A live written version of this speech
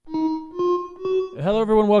Hello,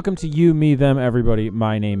 everyone. Welcome to You, Me, Them, Everybody.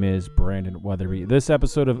 My name is Brandon Weatherby. This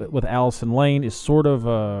episode with Allison Lane is sort of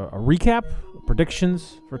a recap,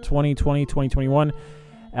 predictions for 2020, 2021.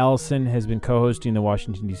 Allison has been co-hosting the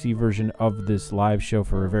Washington, D.C. version of this live show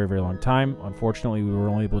for a very, very long time. Unfortunately, we were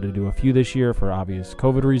only able to do a few this year for obvious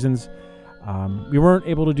COVID reasons. We weren't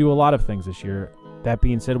able to do a lot of things this year. That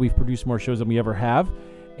being said, we've produced more shows than we ever have.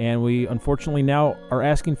 And we unfortunately now are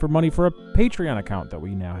asking for money for a Patreon account that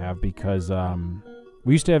we now have because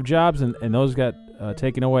we used to have jobs and those got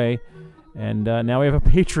taken away. And now we have a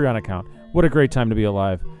Patreon account. What a great time to be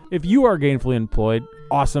alive. If you are gainfully employed,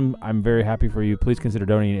 awesome. I'm very happy for you. Please consider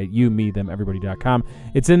donating at youmethemeverybody.com.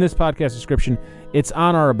 It's in this podcast description. It's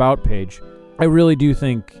on our About page. I really do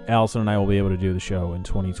think Allison and I will be able to do the show in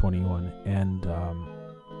 2021. And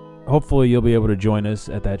hopefully you'll be able to join us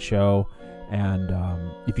at that show. And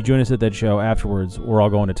if you join us at that show afterwards, we're all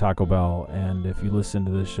going to Taco Bell. And if you listen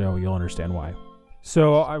to this show, you'll understand why.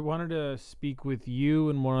 So I wanted to speak with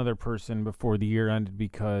you and one other person before the year ended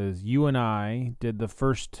because you and I did the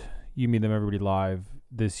first You Meet Them Everybody Live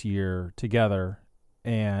this year together.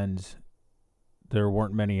 And there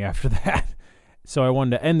weren't many after that. So I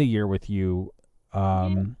wanted to end the year with you,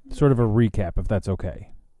 sort of a recap, if that's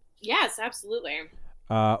okay. Yes, absolutely.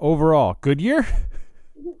 Overall, good year?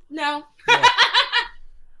 No.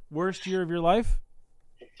 Worst year of your life?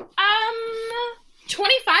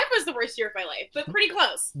 25 was the worst year of my life, but pretty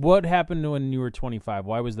close. What happened when you were 25?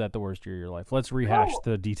 Why was that the worst year of your life? Let's rehash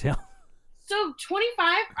the detail. So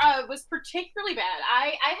 25 was particularly bad.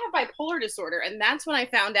 I have bipolar disorder, and that's when I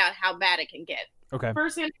found out how bad it can get. Okay.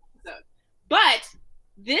 First episode. But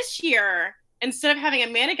this year, instead of having a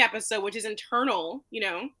manic episode, which is internal,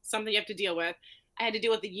 something you have to deal with, I had to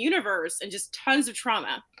deal with the universe and just tons of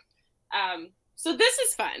trauma. So this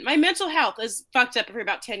is fun. My mental health is fucked up for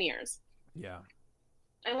about 10 years. Yeah.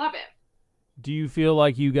 I love it. Do you feel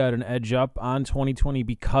like you got an edge up on 2020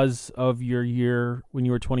 because of your year when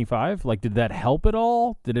you were 25? Like, did that help at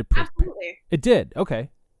all? Did it? Absolutely. It did.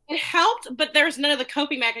 Okay. It helped, but there's none of the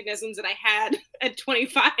coping mechanisms that I had at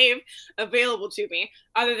 25 available to me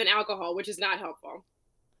other than alcohol, which is not helpful.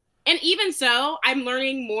 And even so, I'm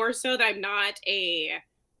learning more so that I'm not a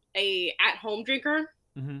at-home drinker,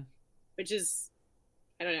 which is,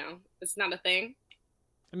 I don't know, it's not a thing.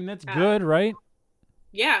 I mean, that's good, right?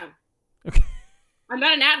 Yeah. Okay. I'm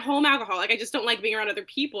not an at-home alcoholic. I just don't like being around other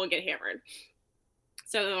people and get hammered.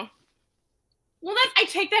 So, I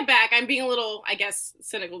take that back. I'm being a little, I guess,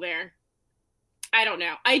 cynical there. I don't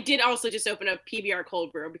know. I did also just open a PBR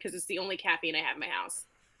cold brew because it's the only caffeine I have in my house.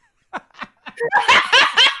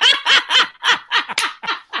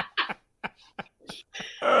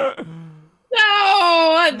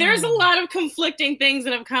 So there's a lot of conflicting things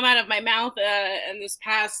that have come out of my mouth in this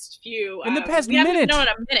past few. In the past minute. No, a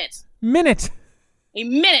minute. Minute. A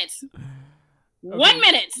minute. Okay. 1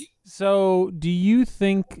 minute. So do you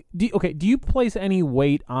think? Do you place any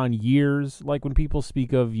weight on years? Like when people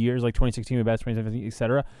speak of years, like 2016, the best 2017,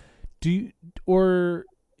 etc. Or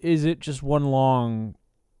is it just one long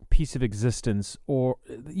piece of existence? Or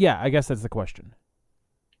I guess that's the question.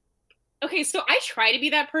 Okay, so I try to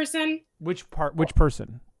be that person. Which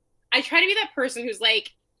person? I try to be that person who's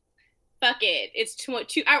like, fuck it. It's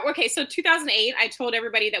okay, so 2008, I told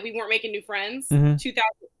everybody that we weren't making new friends. 2000.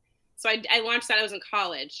 So I launched that. I was in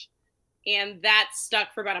college. And that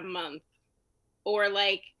stuck for about a month. Or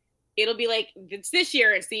like, it'll be like, it's this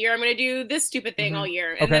year. It's the year I'm going to do this stupid thing all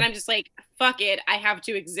year. And then I'm just like, fuck it. I have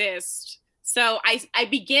to exist. So I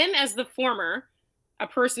begin as the former, a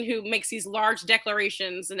person who makes these large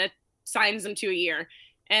declarations and signs them to a year.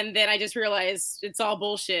 And then I just realized it's all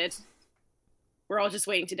bullshit. We're all just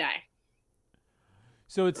waiting to die.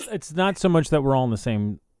 So it's not so much that we're all in the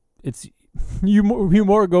same. It's you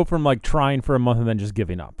more go from like trying for a month and then just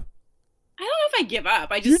giving up. I don't know if I give up.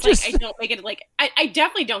 I I don't make it like I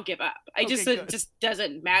definitely don't give up. It just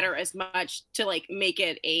doesn't matter as much to like make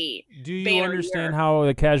it a. Do you understand how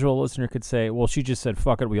the casual listener could say, "Well, she just said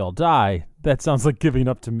fuck it, we all die." That sounds like giving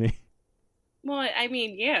up to me. Well, I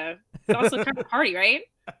mean, yeah, it's also kind of a party, right?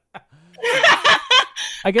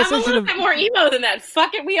 I guess I'm a little bit more emo than that.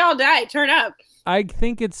 Fuck it, we all die. Turn up. I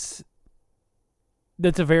think that's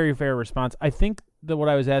a very fair response. I think that what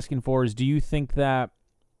I was asking for is, do you think that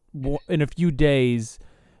in a few days,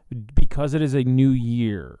 because it is a new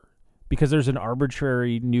year, because there's an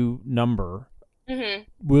arbitrary new number,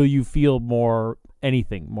 will you feel more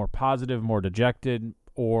positive, more dejected,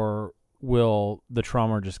 or will the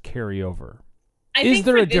trauma just carry over? Is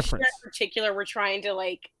there a difference? In particular, we're trying to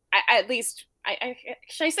like, at least,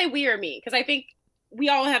 should I say we or me? Because I think we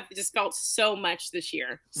all have just felt so much this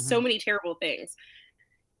year, so many terrible things.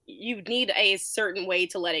 you need a certain way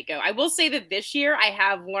to let it go. I will say that this year I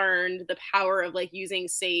have learned the power of like using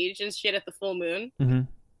sage and shit at the full moon. Mm-hmm.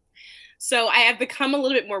 So I have become a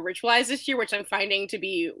little bit more ritualized this year, which I'm finding to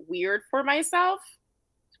be weird for myself.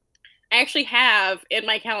 I actually have in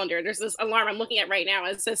my calendar, there's this alarm I'm looking at right now.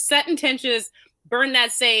 It says set intentions, burn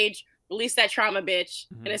that sage, release that trauma, bitch.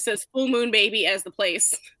 Mm-hmm. And it says full moon baby as the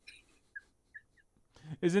place.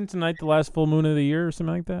 Isn't tonight the last full moon of the year or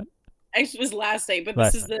something like that? Actually, it was last night, but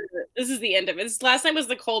this is the end of it. Last night was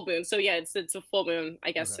the cold moon, so yeah, it's a full moon,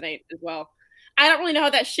 I guess, tonight as well. I don't really know how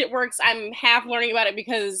that shit works. I'm half learning about it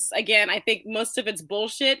because, again, I think most of it's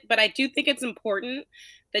bullshit, but I do think it's important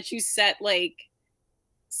that you set like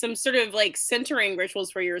some sort of like centering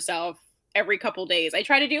rituals for yourself every couple days. I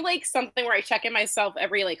try to do like something where I check in myself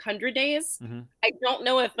every like 100 days. Mm-hmm. I don't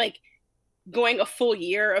know if like going a full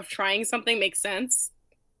year of trying something makes sense.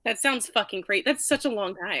 That sounds fucking great. That's such a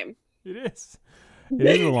long time. It is. It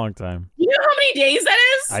is a long time. You know how many days that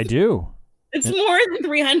is? I do. It's more than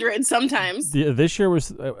 300 sometimes. This year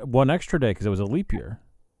was one extra day because it was a leap year.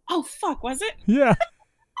 Oh, fuck. Was it? Yeah.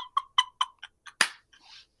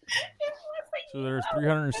 So there's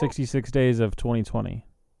 366 days of 2020.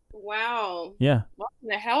 Wow. Yeah. What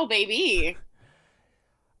the hell, baby?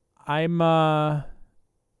 I'm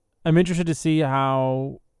interested to see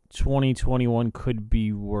how 2021 could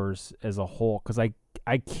be worse as a whole because I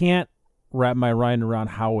can't wrap my mind around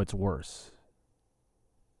how it's worse.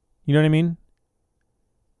 You know what I mean?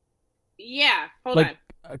 Yeah. Hold on.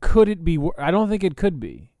 Could it be? I don't think it could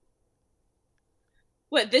be.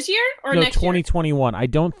 What, this year or next 2021. Year? I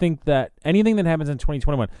don't think that anything that happens in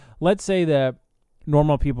 2021. Let's say that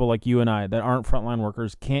normal people like you and I that aren't frontline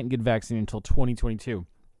workers can't get vaccinated until 2022.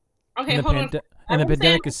 Okay, hold on. And the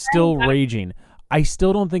pandemic is still raging. I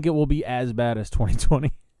still don't think it will be as bad as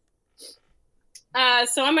 2020.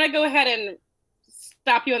 So I'm going to go ahead and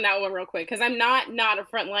stop you on that one real quick because I'm not a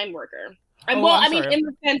frontline worker. In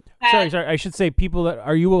the sense that... Sorry. I should say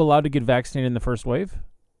are you allowed to get vaccinated in the first wave?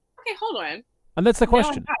 Okay, hold on. And that's the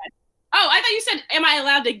question. No, I thought you said, am I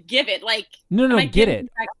allowed to give it? Like, no, get it.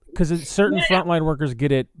 Because certain frontline workers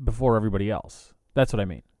get it before everybody else. That's what I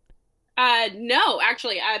mean. No,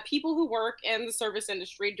 actually, people who work in the service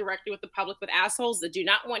industry directly with the public with assholes that do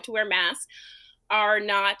not want to wear masks are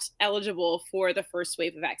not eligible for the first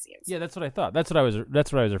wave of vaccines. Yeah, that's what I thought. That's what I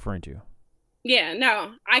was referring to. Yeah,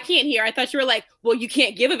 no, I can't hear. I thought you were like, well, you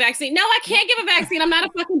can't give a vaccine. No, I can't give a vaccine. I'm not a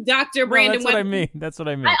fucking doctor, Brandon. That's what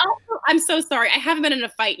I mean. I'm so sorry. I haven't been in a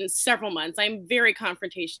fight in several months. I'm very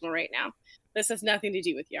confrontational right now. This has nothing to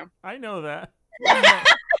do with you. I know that.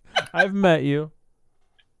 I've met you.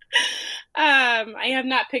 I have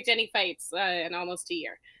not picked any fights in almost a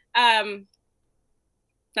year.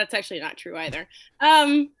 That's actually not true either.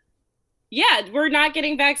 Yeah, we're not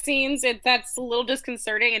getting vaccines. That's a little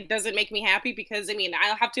disconcerting. It doesn't make me happy because, I mean,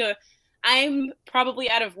 I'm probably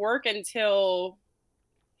out of work until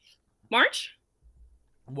March.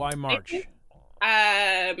 Why March?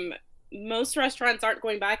 Most restaurants aren't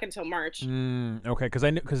going back until March. Okay,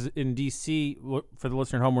 because in D.C., for the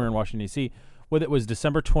listener at home, we're in Washington, D.C., it was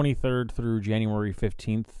December 23rd through January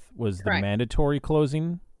 15th was the mandatory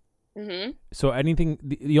closing. Mm-hmm. So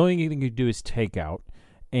the only thing you do is takeout.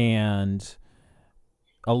 And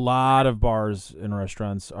a lot of bars and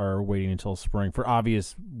restaurants are waiting until spring for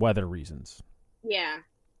obvious weather reasons. Yeah.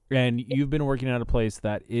 And you've been working at a place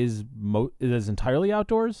that is entirely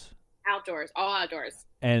outdoors? Outdoors. All outdoors.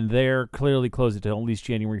 And they're clearly closed until at least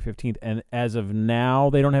January 15th. And as of now,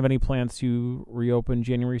 they don't have any plans to reopen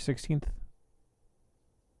January 16th?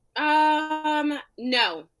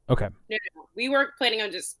 No. Okay. No. We were planning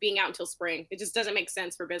on just being out until spring. It just doesn't make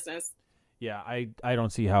sense for business. Yeah, I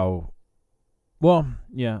don't see how... Well,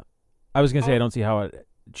 yeah. I was going to say I don't see how it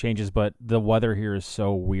changes, but the weather here is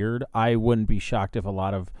so weird. I wouldn't be shocked if a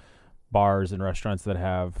lot of bars and restaurants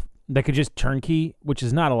that could just turnkey, which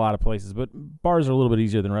is not a lot of places, but bars are a little bit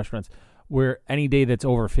easier than restaurants, where any day that's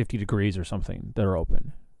over 50 degrees or something, they're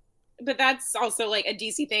open. But that's also like a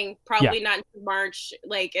DC thing, probably not until March,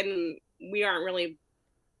 and we aren't really...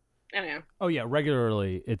 I don't know. Oh, yeah,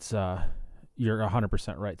 regularly, it's... You're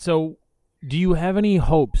 100% right. So... Do you have any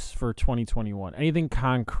hopes for 2021? Anything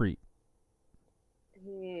concrete?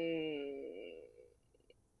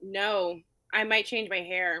 No. I might change my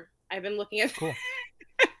hair. I've been looking at... Cool.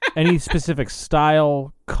 Any specific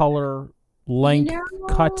style, color, length,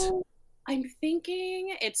 cut? I'm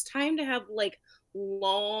thinking it's time to have,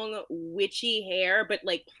 long, witchy hair, but,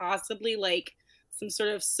 possibly, some sort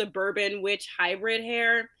of suburban witch hybrid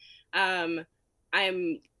hair. I'm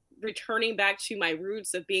returning back to my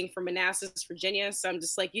roots of being from Manassas, Virginia. So I'm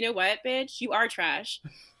just like, you know what, bitch? You are trash.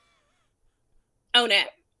 Own it.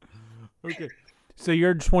 Okay. So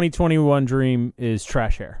your 2021 dream is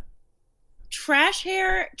trash hair. Trash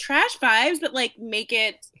hair, trash vibes, but like make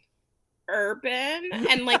it urban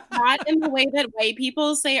and like not in the way that white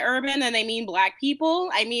people say urban and they mean black people.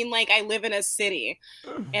 I mean like I live in a city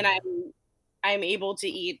and I'm able to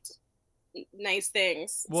eat nice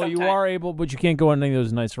things. Well, sometimes. you are able, but you can't go in any of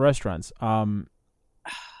those nice restaurants.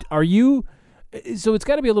 Are you? So it's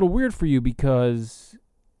got to be a little weird for you because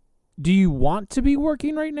do you want to be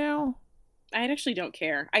working right now? I actually don't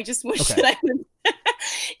care. I just wish that I would.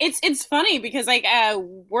 It's funny because like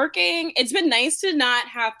working, it's been nice to not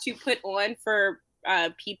have to put on for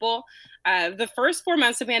people. The first 4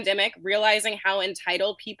 months of pandemic, realizing how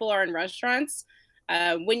entitled people are in restaurants.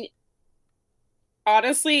 When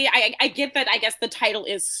honestly, I get that. I guess the title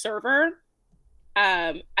is server.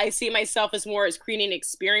 I see myself as more as creating an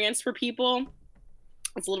experience for people.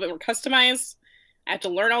 It's a little bit more customized. I have to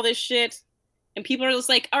learn all this shit. And people are just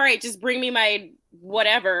like, all right, just bring me my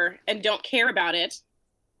whatever and don't care about it.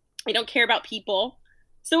 I don't care about people.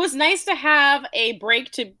 So it's nice to have a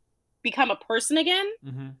break to become a person again.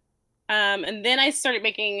 Mm-hmm. And then I started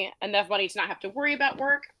making enough money to not have to worry about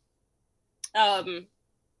work,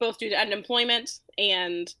 both due to unemployment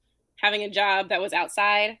and having a job that was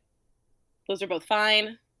outside. Those are both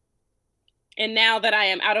fine. And now that I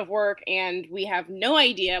am out of work and we have no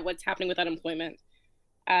idea what's happening with unemployment,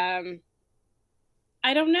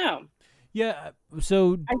 I don't know. Yeah.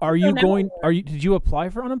 So are you going? Are you? Did you apply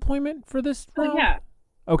for unemployment for this round? Oh, yeah.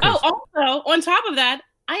 Okay. Oh, also on top of that,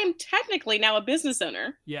 I am technically now a business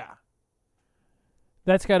owner. Yeah.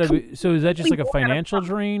 That's got to be. So is that just like a financial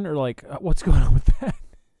drain, or like what's going on with that?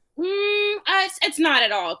 It's not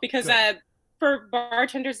at all because for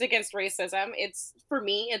Bartenders Against Racism, it's for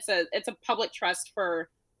me, it's a public trust for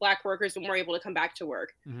Black workers when we're able to come back to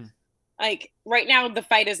work. Mm-hmm. Like right now, the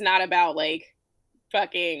fight is not about like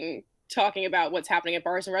fucking talking about what's happening at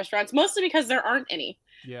bars and restaurants, mostly because there aren't any.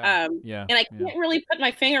 Yeah. And I can't really put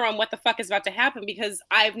my finger on what the fuck is about to happen because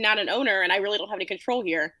I'm not an owner and I really don't have any control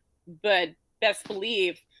here. But best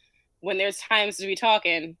believe when there's times to be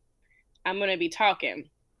talking, I'm going to be talking.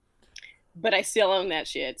 But I still own that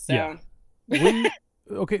shit. So. Yeah.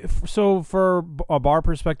 Okay, so for a bar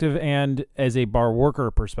perspective and as a bar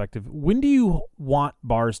worker perspective, when do you want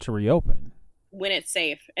bars to reopen? When it's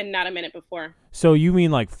safe and not a minute before. So you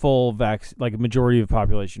mean like full like majority of the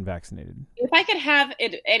population vaccinated? If I could have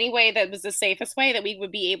it any way that was the safest way that we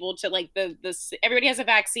would be able to like everybody has a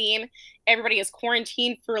vaccine, everybody is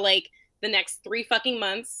quarantined for like the next 3 fucking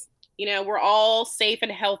months. You know, we're all safe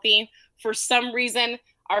and healthy. For some reason,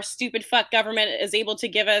 our stupid fuck government is able to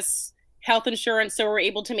give us health insurance so we're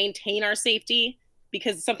able to maintain our safety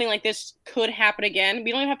because something like this could happen again.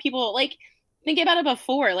 We don't even have people like think about it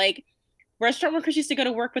before. Like restaurant workers used to go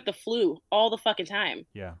to work with the flu all the fucking time.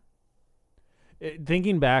 Yeah.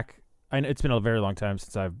 Thinking back, it's been a very long time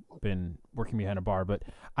since I've been working behind a bar, but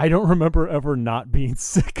I don't remember ever not being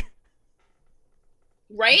sick.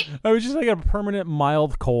 Right? I was just like a permanent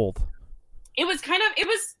mild cold. It was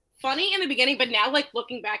funny in the beginning, but now like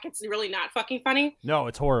looking back, it's really not fucking funny. No,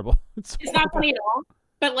 it's horrible. It's not funny at all.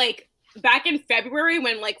 But like back in February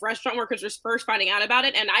when like restaurant workers were first finding out about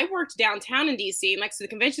it, and I worked downtown in DC next to the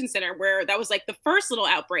convention center where that was like the first little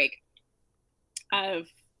outbreak of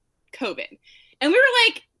COVID. And we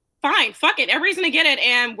were like, fine, fuck it. Everybody's gonna get it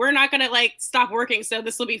and we're not gonna like stop working, so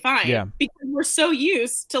this will be fine. Yeah. Because we're so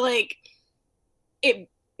used to like it,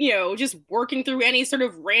 you know, just working through any sort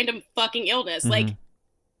of random fucking illness. Mm-hmm. Like,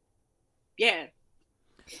 yeah.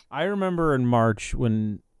 I remember in March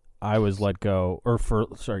when I was let go, or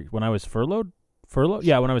when I was furloughed?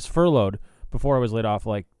 Yeah, when I was furloughed, before I was laid off,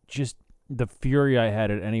 like, just the fury I had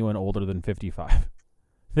at anyone older than 55.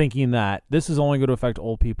 Thinking that this is only going to affect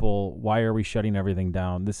old people. Why are we shutting everything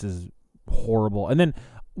down? This is horrible. And then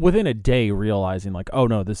within a day realizing, like, oh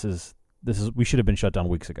no, this is we should have been shut down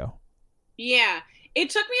weeks ago. Yeah. It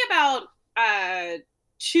took me about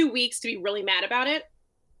 2 weeks to be really mad about it.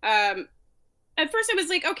 At first I was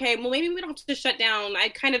like, okay, well maybe we don't have to shut down. I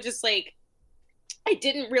kind of just like, I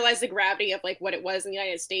didn't realize the gravity of like what it was in the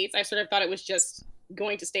United States. I sort of thought it was just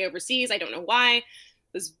going to stay overseas. I don't know why. I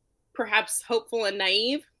was perhaps hopeful and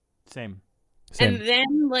naive. Same. And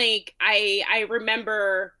then like, I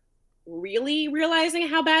remember really realizing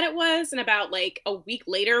how bad it was. And about like a week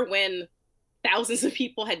later when thousands of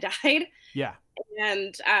people had died. Yeah.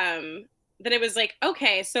 And then it was like,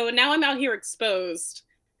 okay, so now I'm out here exposed.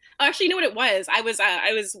 Actually, you know what it was? I was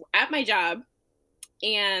at my job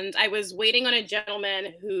and I was waiting on a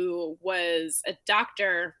gentleman who was a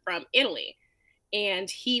doctor from Italy and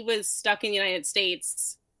he was stuck in the United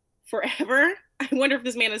States forever. I wonder if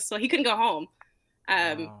this man is still, he couldn't go home.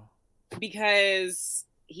 Wow. because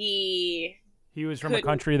he was from a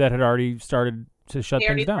country that had already started to shut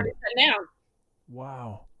things down. down.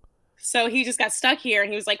 Wow. So he just got stuck here, and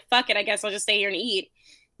he was like, "Fuck it, I guess I'll just stay here and eat."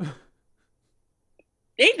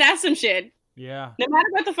 Ain't that some shit? Yeah. No matter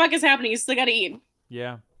what the fuck is happening, you still gotta eat.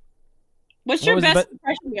 Yeah. What's your best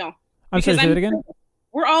depression meal? I'm sorry, say that again?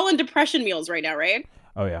 We're all in depression meals right now, right?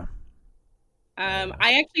 Oh, yeah.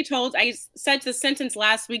 I said the sentence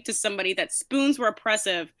last week to somebody that spoons were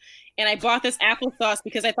oppressive, and I bought this applesauce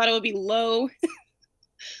because I thought it would be low,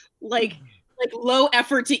 like low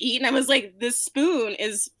effort to eat. And I was like, this spoon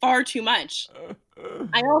is far too much.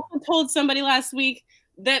 I also told somebody last week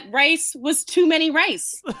that rice was too many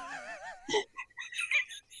rice.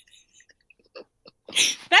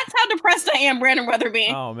 That's how depressed I am, Brandon Weatherby.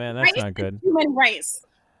 Oh, man, that's not good. Too many rice.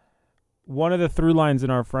 One of the through lines in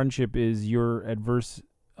our friendship is your adverse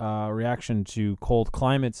reaction to cold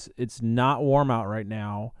climates. It's not warm out right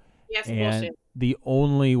now. Yes, and bullshit. The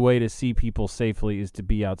only way to see people safely is to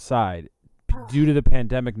be outside. Due to the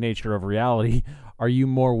pandemic nature of reality, are you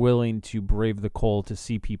more willing to brave the cold to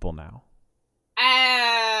see people now?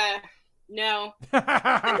 No.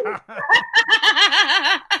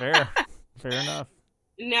 Fair enough.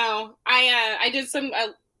 No, I did some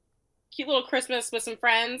cute little Christmas with some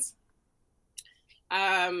friends.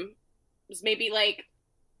 It was maybe like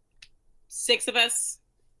 6 of us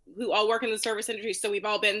who all work in the service industry, so we've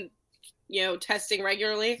all been, testing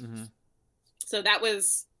regularly. Mm-hmm. So that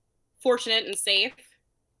was fortunate and safe.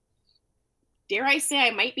 Dare I say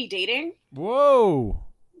I might be dating? Whoa!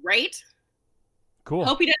 Right? Cool.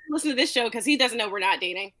 Hope he doesn't listen to this show because he doesn't know we're not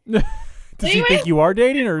dating. Does he think you are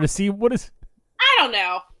dating, or does he? What is? I don't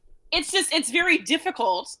know. It's very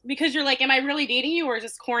difficult because you're like, am I really dating you, or is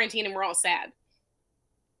this quarantine and we're all sad?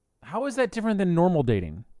 How is that different than normal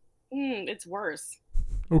dating? It's worse.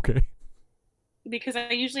 Okay. Because I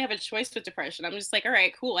usually have a choice with depression. I'm just like, all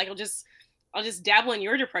right, cool. I'll just dabble in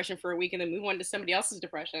your depression for a week and then move on to somebody else's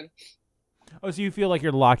depression. Oh, so you feel like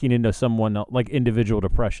you're locking into someone like individual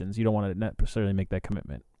depressions. You don't want to necessarily make that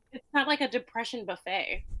commitment. It's not like a depression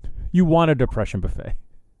buffet. You want a depression buffet.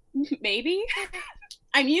 Maybe.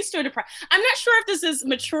 I'm used to a depression. I'm not sure if this is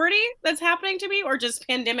maturity that's happening to me or just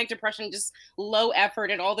pandemic depression, just low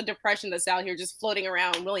effort and all the depression that's out here just floating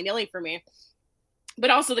around willy-nilly for me. But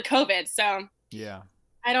also the COVID. So yeah,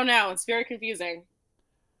 I don't know. It's very confusing.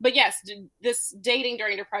 But yes, this dating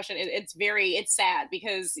during depression, it's sad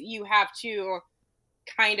because you have to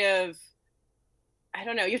kind of, I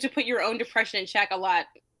don't know, you have to put your own depression in check a lot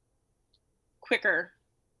quicker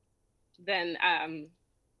than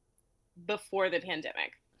before the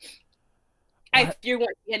pandemic. I fear one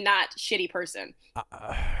to be a not shitty person.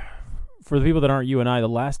 For the people that aren't you and I, the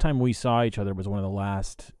last time we saw each other was one of the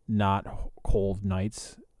last not cold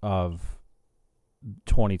nights of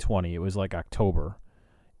 2020. It was like October.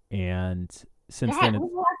 And since then,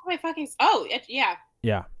 yeah.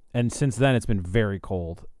 Yeah. And since then, it's been very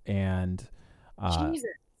cold. And Jesus.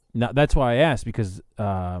 That's why I asked, because the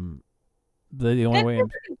only way. A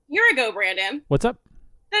year ago, Brandon. What's up?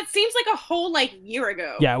 That seems like a whole year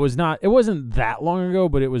ago. Yeah, it wasn't that long ago,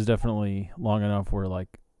 but it was definitely long enough where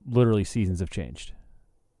literally seasons have changed.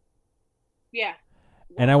 Yeah.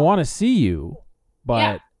 Wow. And I want to see you,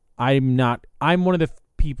 but I'm one of the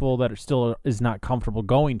people that is not comfortable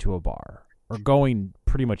going to a bar or going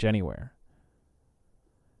pretty much anywhere.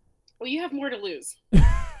 Well, you have more to lose.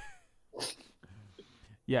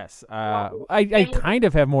 Yes. I kind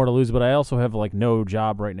of have more to lose, but I also have no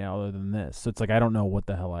job right now other than this. So it's I don't know what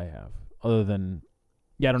the hell I have other than,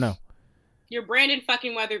 I don't know. You're Brandon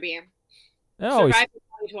fucking Weatherby. Survived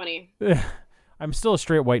 2020. I'm still a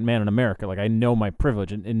straight white man in America. I know my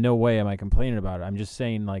privilege, and in no way am I complaining about it. I'm just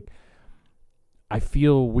saying, I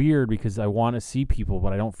feel weird because I want to see people,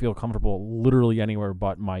 but I don't feel comfortable literally anywhere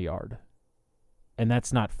but my yard. And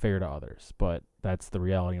that's not fair to others, but that's the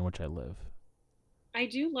reality in which I live. I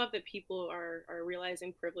do love that people are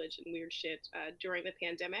realizing privilege and weird shit during the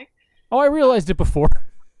pandemic. Oh, I realized it before.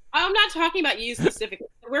 I'm not talking about you specifically.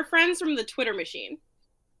 We're friends from the Twitter machine.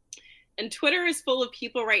 And Twitter is full of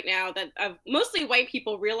people right now of mostly white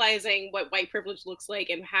people realizing what white privilege looks like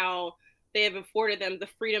and how they have afforded them the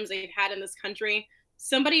freedoms they've had in this country.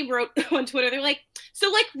 Somebody wrote on Twitter, they're like,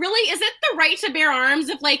 so really, is it the right to bear arms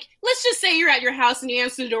if let's just say you're at your house and you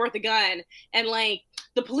answer the door with a gun and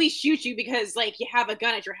the police shoot you because you have a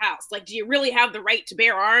gun at your house? Do you really have the right to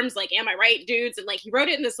bear arms? Am I right, dudes? And he wrote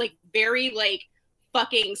it in this very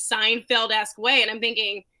fucking Seinfeld-esque way. And I'm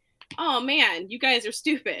thinking, oh man, you guys are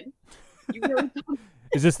stupid. You really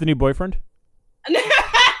Is this the new boyfriend? I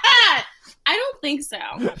don't think so.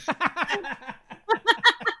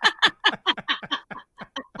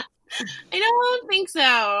 I don't think so.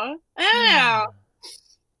 I don't know.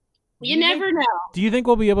 You never know. Do you think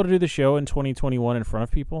we'll be able to do the show in 2021 in front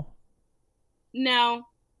of people? No.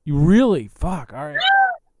 You really? Fuck. All right.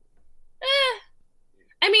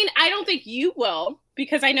 I mean, I don't think you will,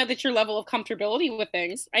 because I know that your level of comfortability with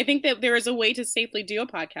things. I think that there is a way to safely do a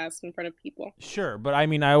podcast in front of people. Sure, but I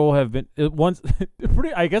mean, I will have been once.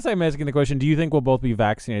 I guess I'm asking the question: do you think we'll both be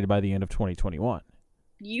vaccinated by the end of 2021?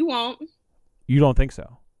 You won't. You don't think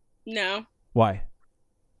so? No. Why?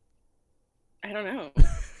 I don't know.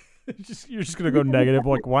 You're just gonna go negative.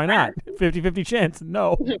 Like, why not? 50-50 chance.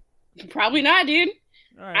 No. Probably not, dude.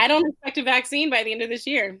 All right. I don't expect a vaccine by the end of this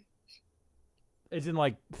year. It's in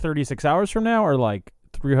like 36 hours from now, or like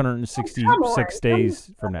 366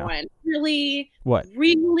 days from now. Really? What?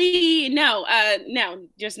 Really? No. No.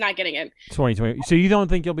 Just not getting it. 2020. So you don't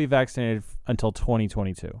think you'll be vaccinated until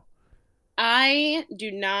 2022? I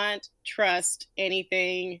do not trust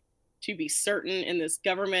anything to be certain in this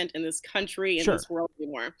government, in this country, in this world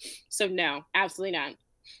anymore. So no, absolutely not.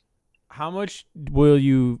 How much will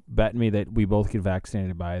you bet me that we both get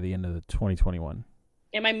vaccinated by the end of the 2021?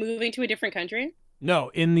 Am I moving to a different country?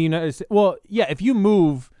 No, in the United States. Well, yeah, if you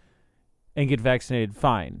move and get vaccinated,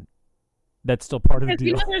 fine. That's still part of the deal.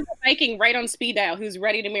 You know there's a Viking right on speed dial who's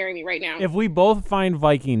ready to marry me right now. If we both find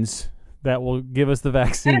Vikings that will give us the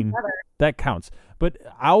vaccine, that counts. But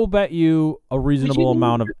I will bet you a reasonable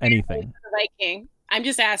amount of anything. Viking. I'm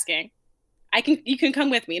just asking. You can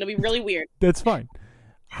come with me. It'll be really weird. That's fine.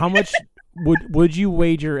 How much would you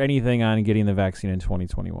wager anything on getting the vaccine in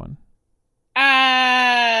 2021?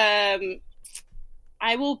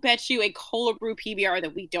 I will bet you a Cola Brew PBR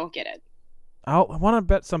that we don't get it. I want to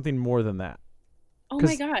bet something more than that. Oh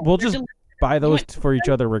my God. We'll just buy those for each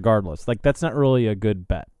other regardless. Like, that's not really a good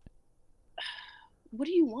bet. What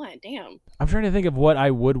do you want? Damn. I'm trying to think of what I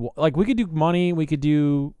would like. We could do money. We could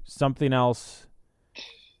do something else.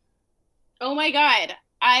 Oh my God.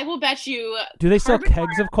 I will bet you. Do they sell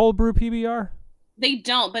kegs of cold brew PBR? They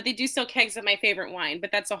don't, but they do sell kegs of my favorite wine.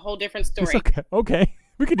 But that's a whole different story. Okay.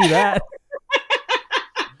 We could do that.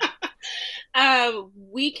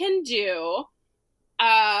 We can do.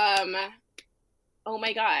 Oh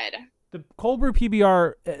my God. The cold brew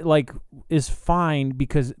PBR is fine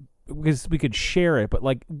because we could share it, but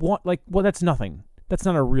that's nothing. That's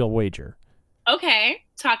not a real wager. Okay,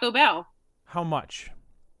 Taco Bell. How much?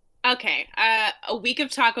 Okay, a week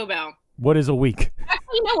of Taco Bell. What is a week? Actually,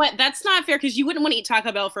 you know what? That's not fair because you wouldn't want to eat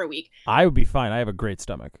Taco Bell for a week. I would be fine. I have a great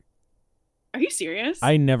stomach. Are you serious?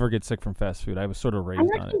 I never get sick from fast food. I was sort of raised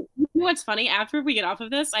on it. You know what's funny? After we get off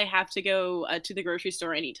of this, I have to go to the grocery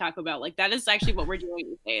store and eat Taco Bell. Like, that is actually what we're doing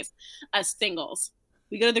these days. As singles,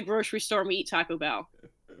 we go to the grocery store and we eat Taco Bell.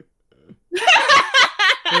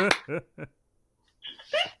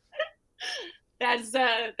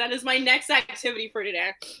 That is my next activity for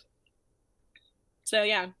today. So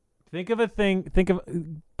yeah.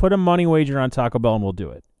 Put a money wager on Taco Bell and we'll do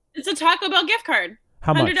it. It's a Taco Bell gift card.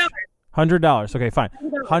 How much? $100. Okay, fine.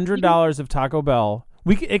 $100 of Taco Bell.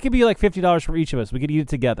 It could be like $50 for each of us. We could eat it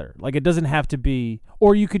together. Like, it doesn't have to be,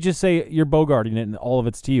 or you could just say you're bogarting it and all of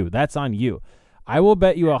it's to you. That's on you. I will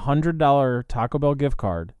bet you $100 Taco Bell gift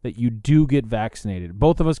card that you do get vaccinated.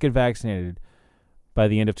 Both of us get vaccinated by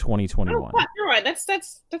the end of 2021. Oh, you're right. That's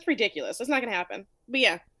ridiculous. That's not gonna happen. But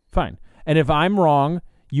yeah. Fine. And if I'm wrong,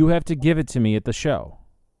 you have to give it to me at the show.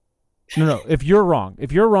 No. If you're wrong,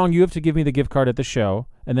 you have to give me the gift card at the show,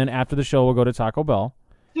 and then after the show, we'll go to Taco Bell.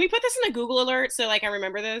 Can we put this in a Google alert so I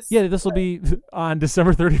remember this? Yeah, this will be on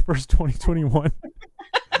December 31st, 2021.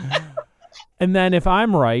 And then if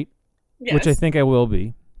I'm right, yes, which I think I will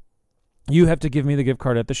be, you have to give me the gift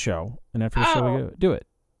card at the show, and after the show, we do it.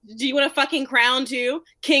 Do you want a fucking crown too?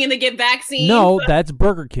 King of the Give vaccine? No, that's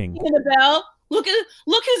Burger King. King of the Bell. Look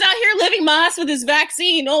who's out here living moss with his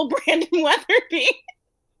vaccine, old Brandon Weatherby.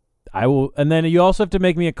 I will, and then you also have to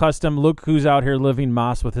make me a custom. Look who's out here living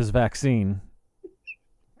moss with his vaccine,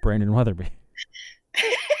 Brandon Weatherby.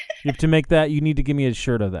 You have to make that. You need to give me a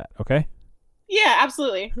shirt of that, okay? Yeah,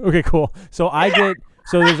 absolutely. Okay, cool. So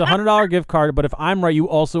there's $100 gift card, but if I'm right, you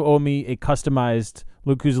also owe me a customized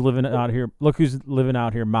Look who's living out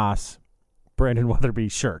here, moss, Brandon Weatherby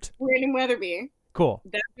shirt. Brandon Weatherby. Cool.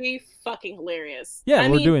 That'd be fucking hilarious. Yeah,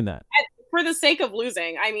 we're doing that. For the sake of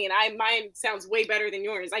losing, mine sounds way better than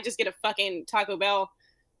yours. I just get a fucking Taco Bell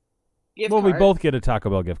gift card. Well, we both get a Taco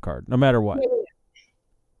Bell gift card, no matter what.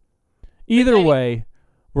 Either way,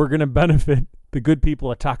 we're going to benefit the good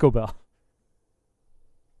people at Taco Bell.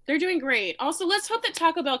 They're doing great. Also, let's hope that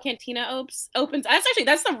Taco Bell Cantina opens.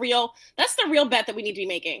 That's the real bet that we need to be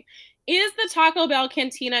making. Is the Taco Bell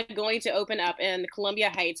Cantina going to open up in Columbia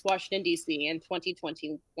Heights, Washington D.C. in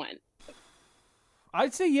 2021?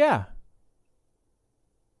 I'd say yeah.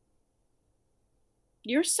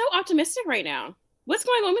 You're so optimistic right now. What's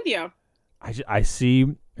going on with you? I see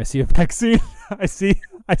a vaccine. I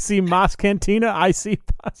see Moss Cantina. I see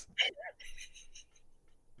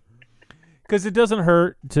because it doesn't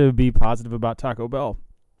hurt to be positive about Taco Bell,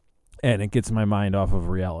 and it gets my mind off of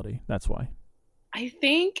reality. That's why. I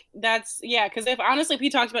think that's because if we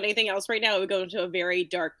talked about anything else right now, it would go into a very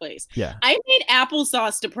dark place. Yeah. I made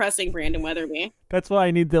applesauce depressing, Brandon Weatherby. That's why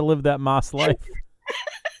I need to live that Moss life.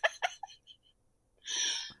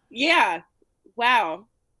 Yeah. Wow.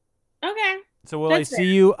 Okay. So will I see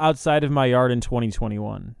you outside of my yard in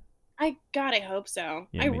 2021? I hope so.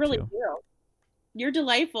 Yeah, I really too. do. You're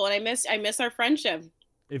delightful, and I miss our friendship.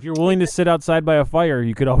 If you're willing to sit outside by a fire,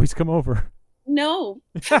 you could always come over. No.